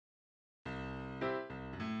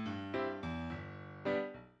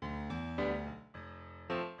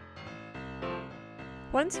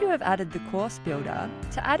Once you have added the course builder,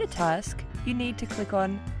 to add a task, you need to click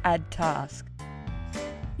on Add Task.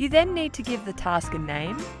 You then need to give the task a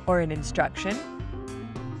name or an instruction.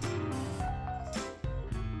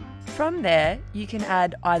 From there, you can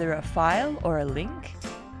add either a file or a link.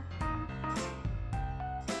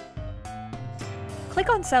 Click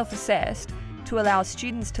on Self-Assessed to allow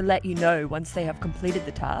students to let you know once they have completed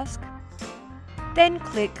the task. Then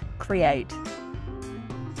click Create.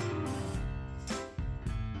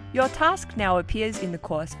 Your task now appears in the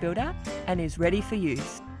course builder and is ready for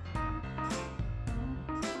use.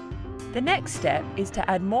 The next step is to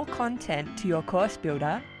add more content to your course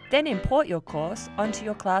builder, then import your course onto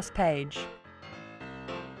your class page.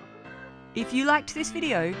 If you liked this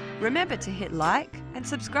video, remember to hit like and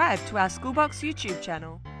subscribe to our Schoolbox YouTube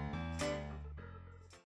channel.